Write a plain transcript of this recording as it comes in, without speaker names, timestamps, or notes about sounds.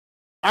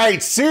All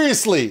right,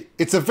 seriously,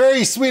 it's a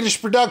very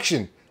Swedish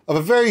production of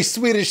a very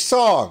Swedish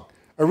song,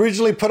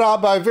 originally put out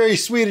by a very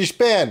Swedish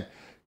band,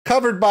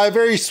 covered by a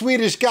very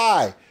Swedish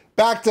guy,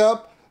 backed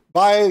up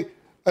by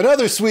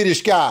another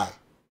Swedish guy.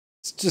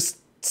 It's just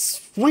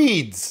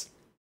Swedes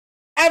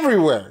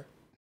everywhere.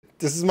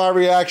 This is my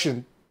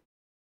reaction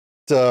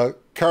to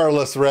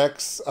CAROLUS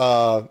Rex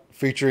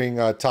featuring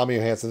Tommy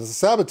Johansson.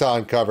 It's a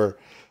Sabaton cover.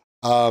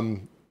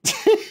 I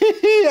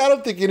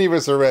don't think any of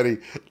us are ready.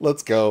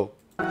 Let's go.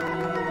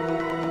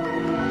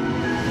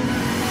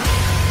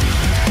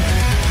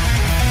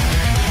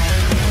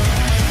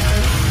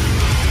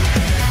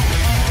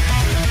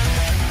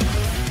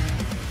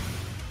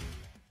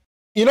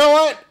 You know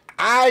what?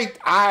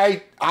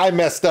 I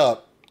messed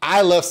up.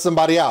 I left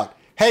somebody out.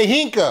 Hey,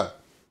 Hinka.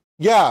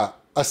 Yeah,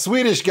 a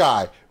Swedish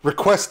guy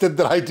requested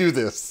that I do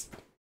this.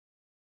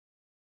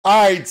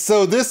 All right,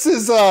 so this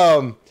is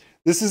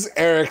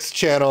Erik's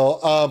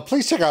channel.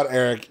 Please check out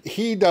Erik.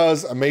 He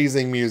does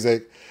amazing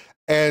music.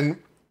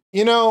 And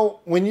you know,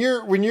 when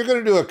you're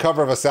gonna do a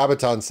cover of a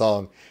Sabaton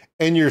song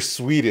and you're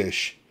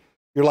Swedish,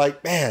 you're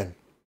like, man,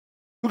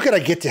 who could I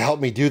get to help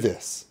me do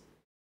this?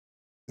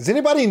 Does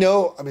anybody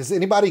know? I mean, is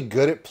anybody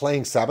good at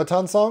playing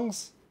Sabaton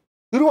songs?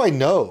 Who do I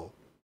know?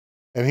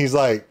 And he's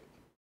like,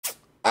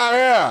 oh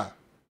yeah,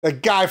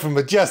 that guy from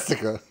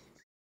Majestica.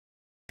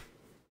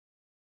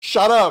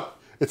 Shut up.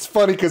 It's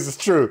funny because it's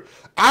true.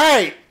 All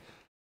right.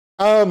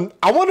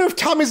 I wonder if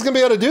Tommy's gonna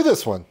be able to do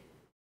this one.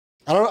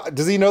 I don't know.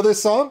 Does he know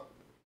this song?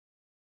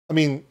 I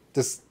mean,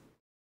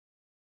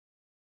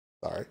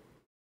 sorry.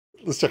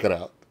 Let's check it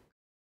out.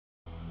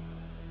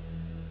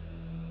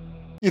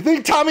 You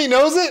think Tommy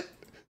knows it?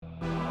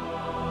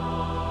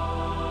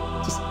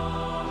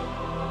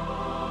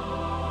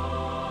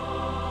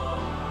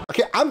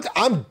 Okay,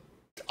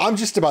 I'm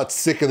just about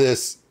sick of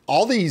this.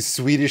 All these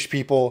Swedish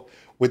people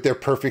with their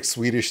perfect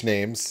Swedish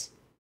names.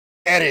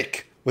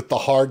 Erik with the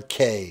hard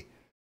K.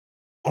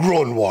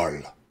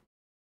 Grönwall.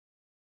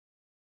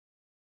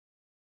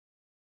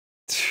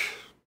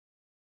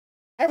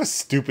 I have a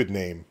stupid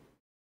name.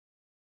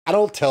 I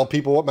don't tell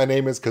people what my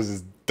name is because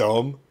it's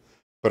dumb,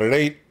 but it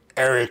ain't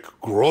Erik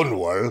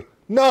Grönwall.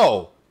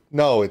 No,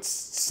 it's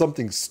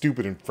something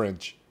stupid in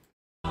French.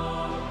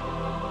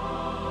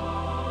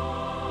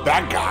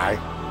 That guy.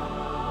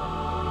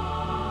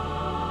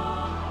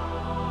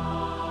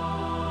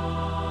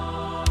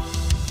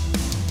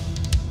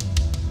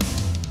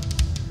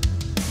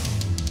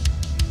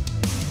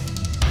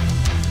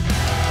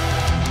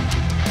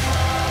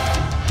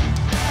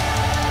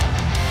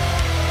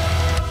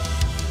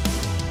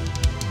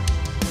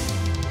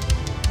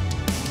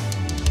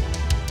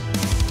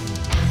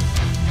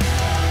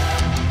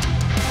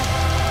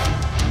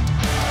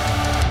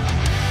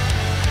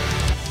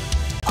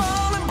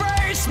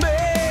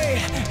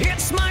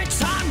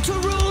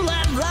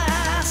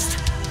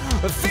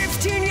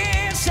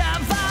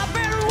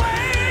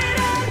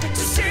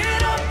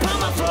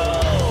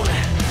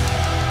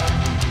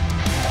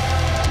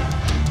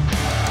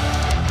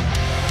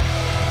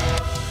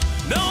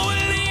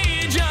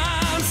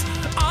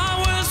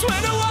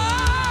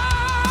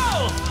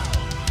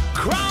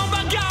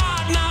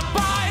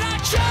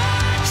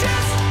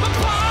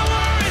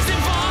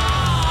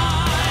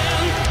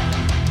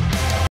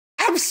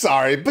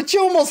 Sorry, but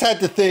you almost had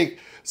to think.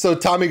 So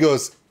Tommy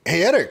goes,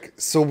 hey, Erik,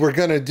 so we're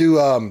going to do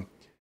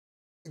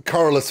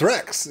CAROLUS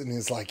Rex. And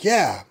he's like,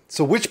 yeah.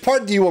 So which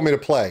part do you want me to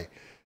play?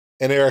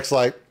 And Eric's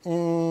like,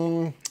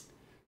 can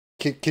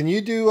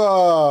you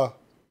do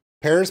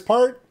Paris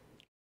part?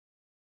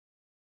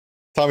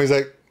 Tommy's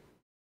like,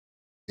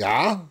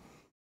 yeah.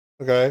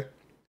 Okay.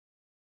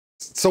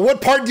 So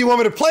what part do you want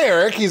me to play,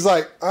 Erik? He's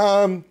like,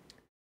 can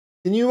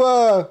you,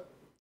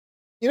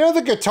 you know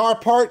the guitar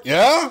part?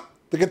 Yeah.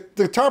 The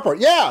guitar part,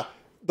 yeah.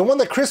 The one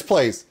that Chris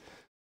plays.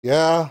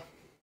 Yeah.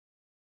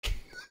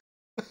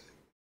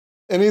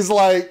 And he's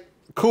like,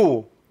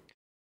 cool.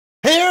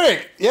 Hey,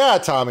 Erik. Yeah,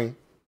 Tommy.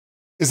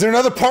 Is there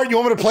another part you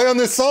want me to play on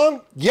this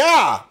song?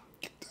 Yeah.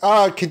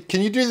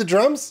 Can you do the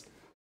drums?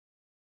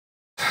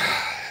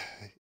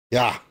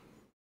 Yeah.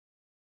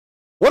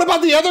 What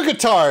about the other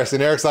guitarist?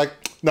 And Eric's like,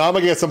 no, I'm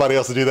going to get somebody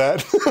else to do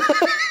that.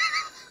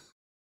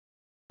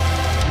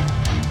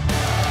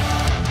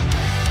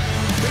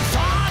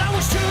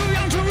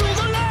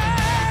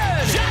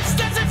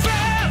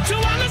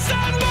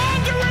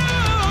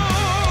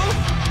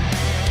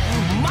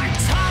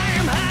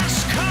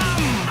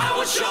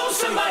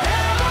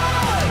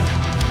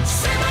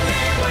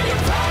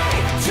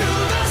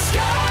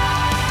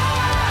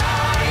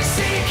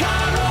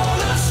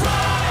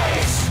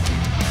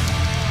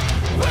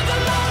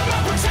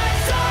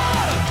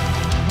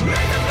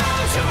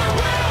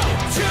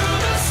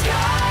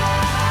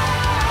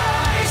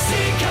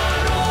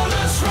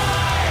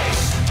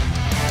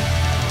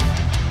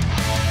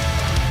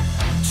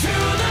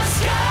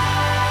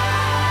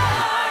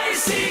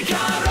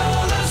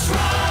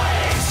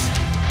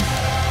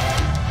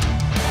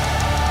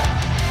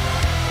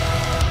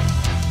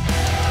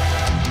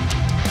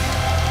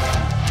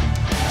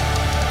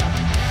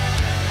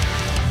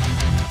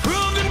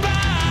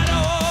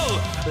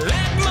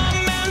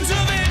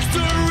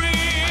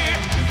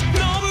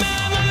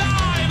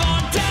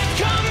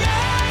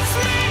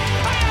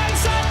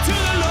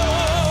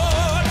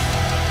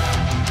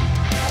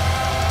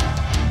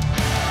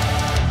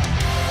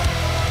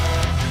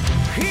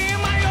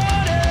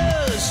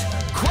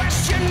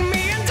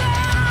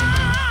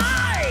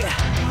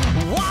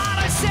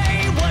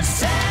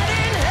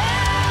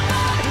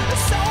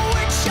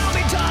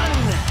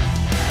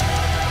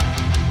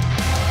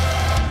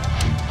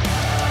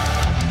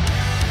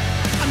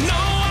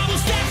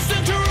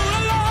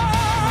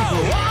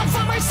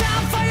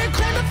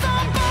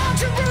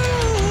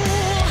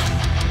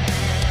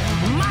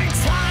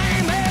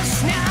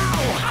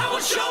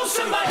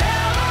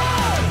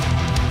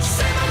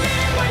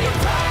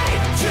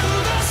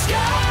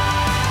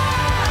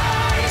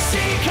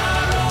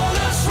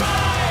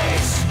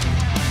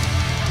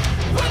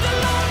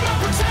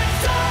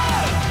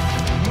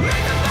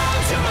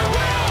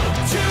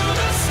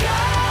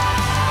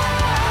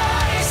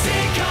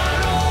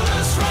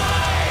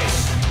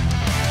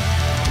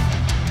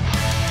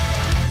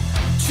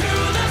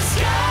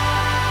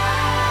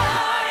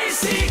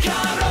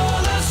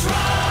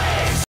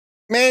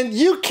 Man,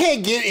 you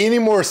can't get any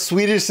more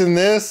Swedish than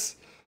this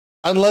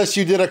unless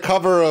you did a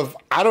cover of,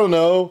 I don't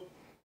know,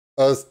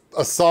 a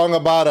song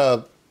about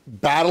a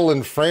battle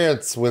in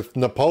France with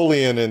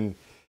Napoleon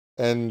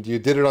and you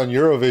did it on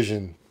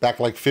Eurovision back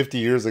like 50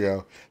 years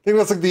ago. I think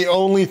that's like the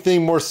only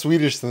thing more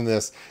Swedish than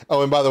this.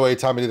 Oh, and by the way,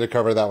 Tommy did a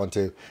cover of that one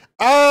too.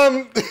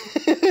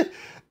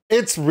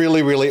 It's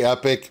really, really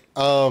epic.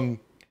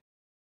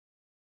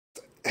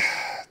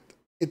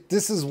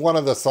 This is one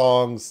of the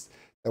songs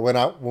that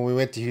when we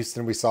went to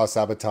Houston, we saw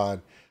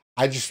Sabaton.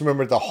 I just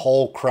remember the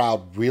whole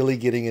crowd really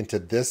getting into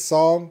this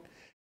song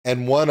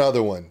and one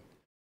other one,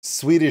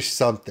 Swedish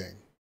something.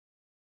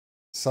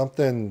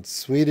 Something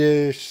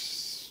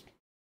Swedish.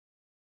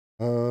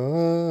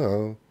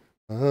 Oh,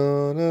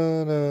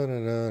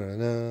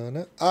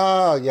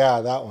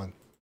 yeah, that one.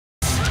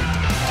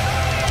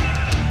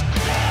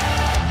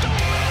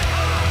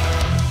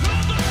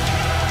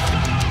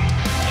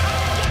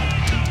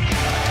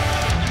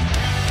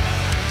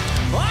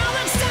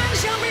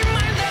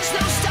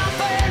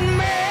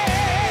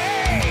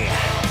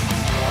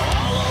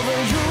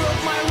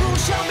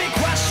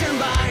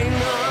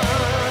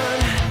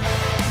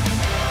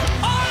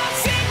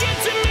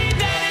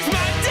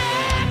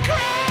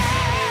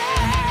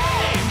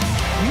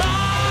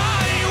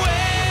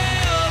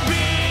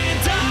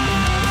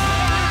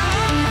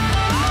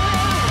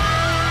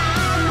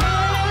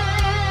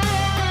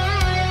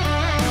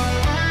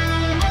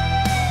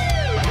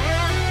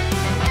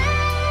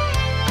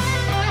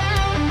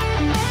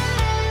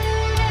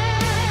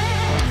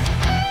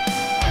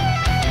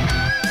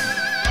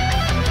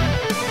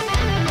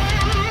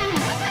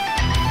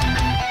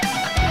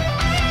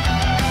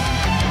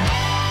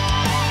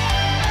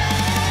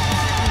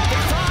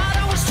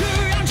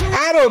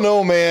 I don't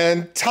know,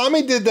 man.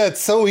 Tommy did that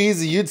so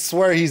easy, you'd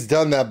swear he's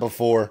done that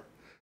before.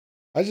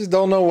 I just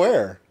don't know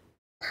where.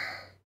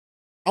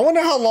 I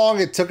wonder how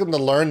long it took him to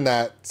learn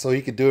that so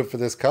he could do it for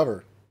this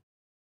cover.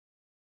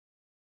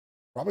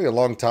 Probably a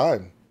long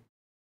time.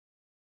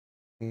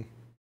 I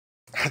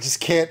just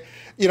can't,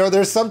 you know,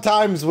 there's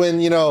sometimes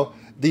when, you know,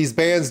 these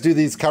bands do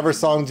these cover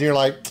songs and you're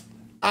like,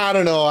 I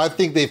don't know, I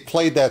think they've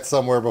played that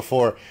somewhere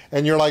before.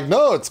 And you're like,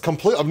 no, it's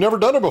complete, I've never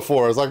done it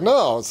before. It's like,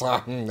 no, it's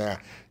like, nah.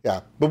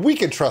 Yeah, but we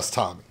can trust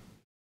Tommy.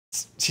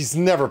 She's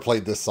never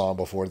played this song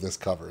before, this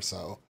cover,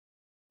 so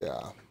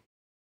yeah.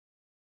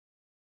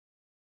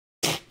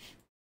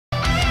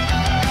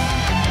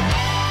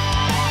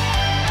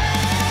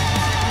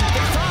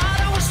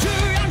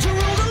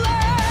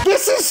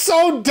 This is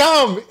so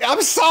dumb.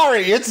 I'm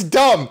sorry, it's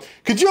dumb.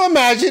 Could you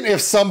imagine if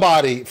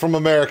somebody from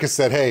America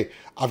said, hey,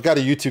 I've got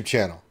a YouTube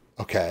channel,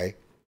 okay,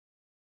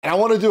 and I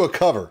want to do a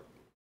cover,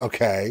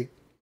 okay?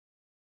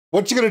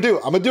 What you gonna do?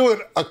 I'm gonna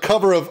do a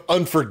cover of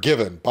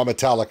Unforgiven by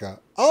Metallica.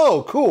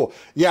 Oh, cool.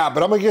 Yeah,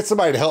 but I'm gonna get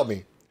somebody to help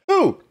me.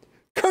 Who?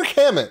 Kirk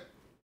Hammett.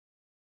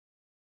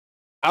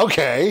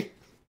 Okay.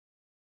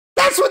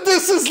 That's what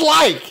this is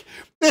like.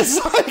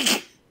 It's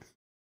like...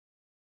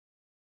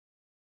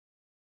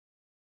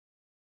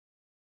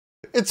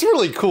 It's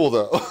really cool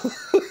though.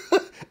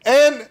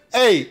 And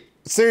hey,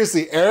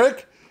 seriously,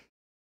 Eric,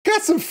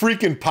 got some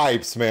freaking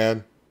pipes,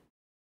 man.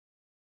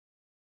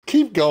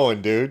 Keep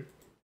going, dude.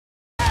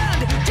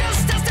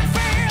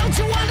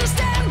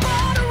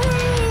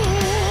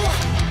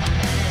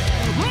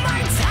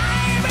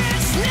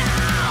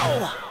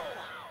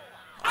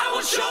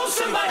 Show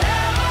somebody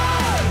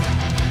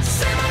heaven.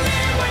 Say my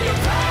name when you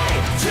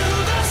pray to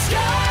the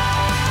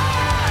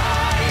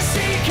sky.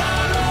 See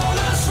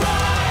CAROLUS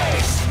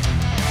rise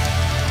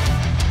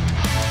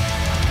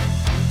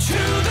to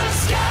the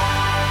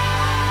sky.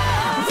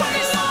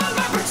 Running on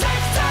my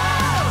protector.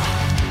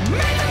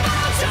 Make the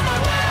mountain my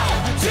will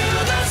to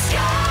the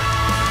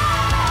sky.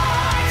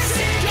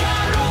 See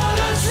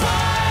CAROLUS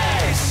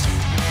rise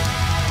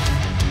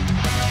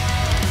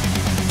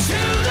to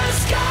the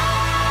sky.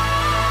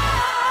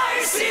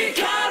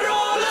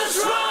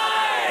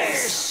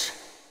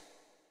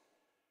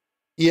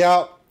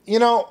 Yeah, you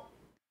know,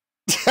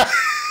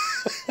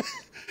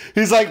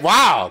 he's like,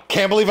 wow,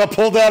 can't believe I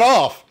pulled that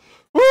off.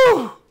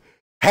 Woo!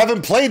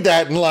 Haven't played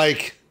that in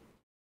like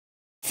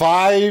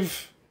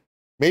 5,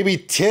 maybe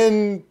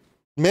 10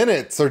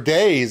 minutes or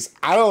days.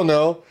 I don't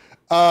know.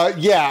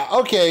 Yeah,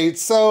 okay,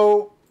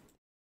 so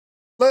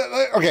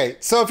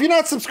if you're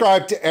not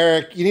subscribed to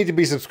Eric, you need to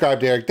be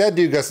subscribed to Eric. That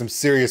dude got some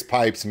serious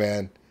pipes,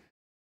 man.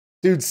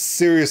 Dude's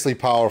seriously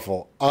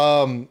powerful.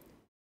 I'm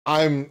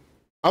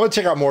gonna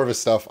check out more of his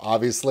stuff,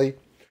 obviously,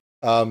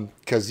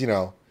 because, you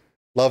know,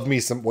 love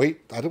me some.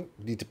 Wait, I don't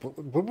need to put.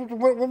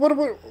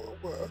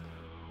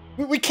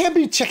 We can't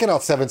be checking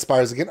out Seven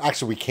Spires again.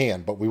 Actually, we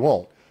can, but we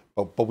won't.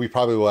 But we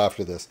probably will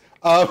after this.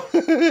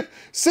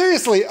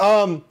 Seriously,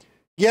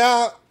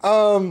 yeah.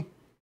 I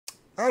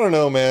don't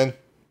know, man.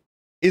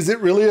 Is it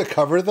really a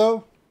cover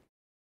though?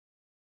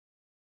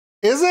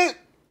 Is it?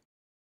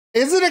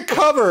 Is it a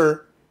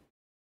cover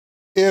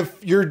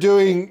if you're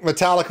doing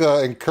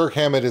Metallica and Kirk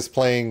Hammett is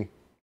playing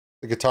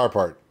the guitar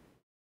part?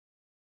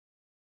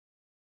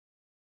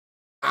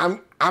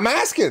 I'm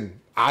asking.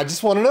 I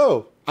just want to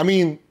know. I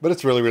mean, but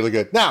it's really, really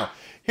good. Now,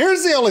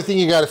 Here's the only thing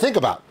you got to think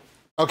about.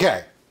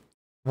 Okay,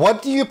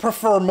 what do you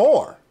prefer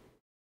more?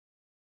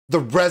 The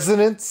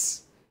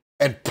resonance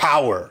and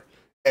power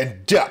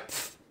and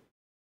depth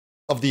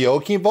of the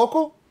Joakim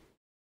vocal?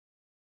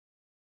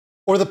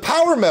 Or the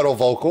power metal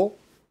vocal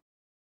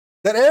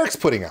that Erik's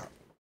putting out?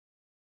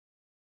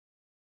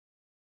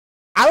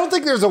 I don't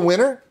think there's a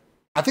winner.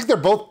 I think they're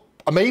both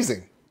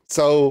amazing.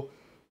 So,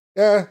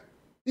 yeah,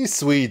 these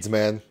Swedes,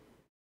 man.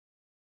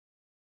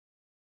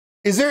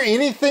 Is there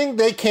anything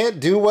they can't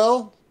do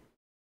well?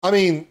 I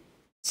mean,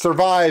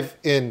 survive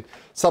in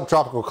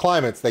subtropical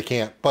climates, they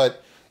can't.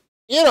 But,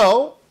 you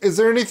know, is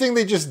there anything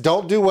they just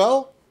don't do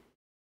well?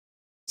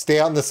 Stay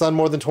out in the sun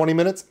more than 20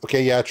 minutes?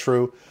 Okay, yeah,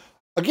 true.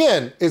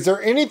 Again, is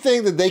there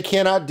anything that they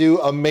cannot do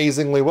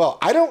amazingly well?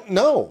 I don't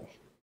know.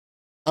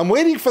 I'm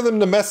waiting for them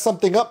to mess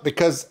something up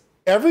because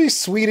every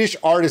Swedish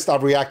artist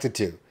I've reacted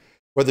to,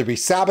 whether it be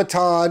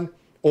Sabaton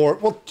or,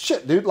 well,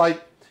 shit, dude,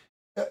 like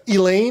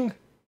Elaine,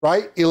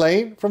 right?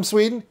 Elaine from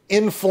Sweden,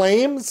 In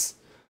Flames.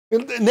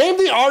 Name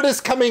the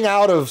artist coming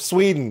out of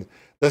Sweden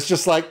that's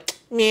just like,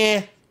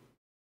 meh.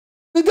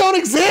 They don't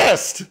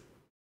exist.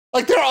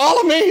 Like, they're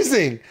all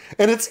amazing.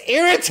 And it's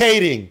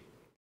irritating.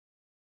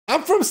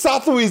 I'm from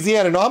South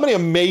Louisiana. Know how many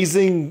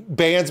amazing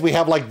bands we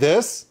have like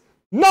this?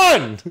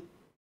 None.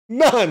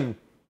 None.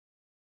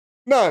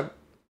 None.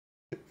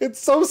 It's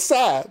so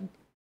sad.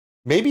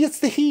 Maybe it's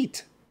the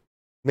heat.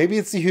 Maybe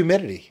it's the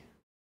humidity.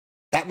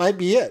 That might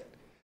be it.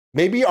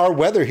 Maybe our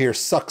weather here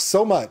sucks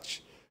so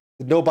much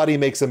that nobody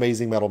makes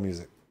amazing metal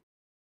music.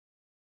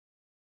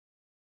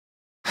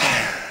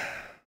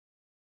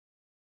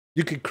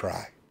 You could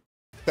cry.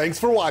 Thanks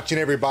for watching,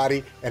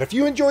 everybody. And if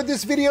you enjoyed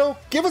this video,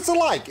 give us a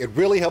like. It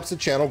really helps the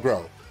channel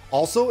grow.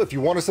 Also, if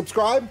you want to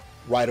subscribe,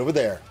 right over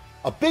there.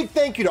 A big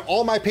thank you to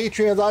all my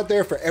Patreons out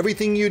there for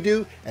everything you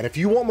do. And if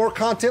you want more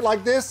content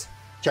like this,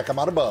 check them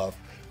out above.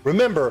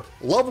 Remember,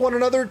 love one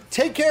another,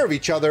 take care of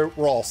each other.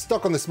 We're all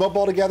stuck on this smoke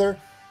ball together.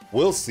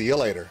 We'll see you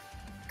later.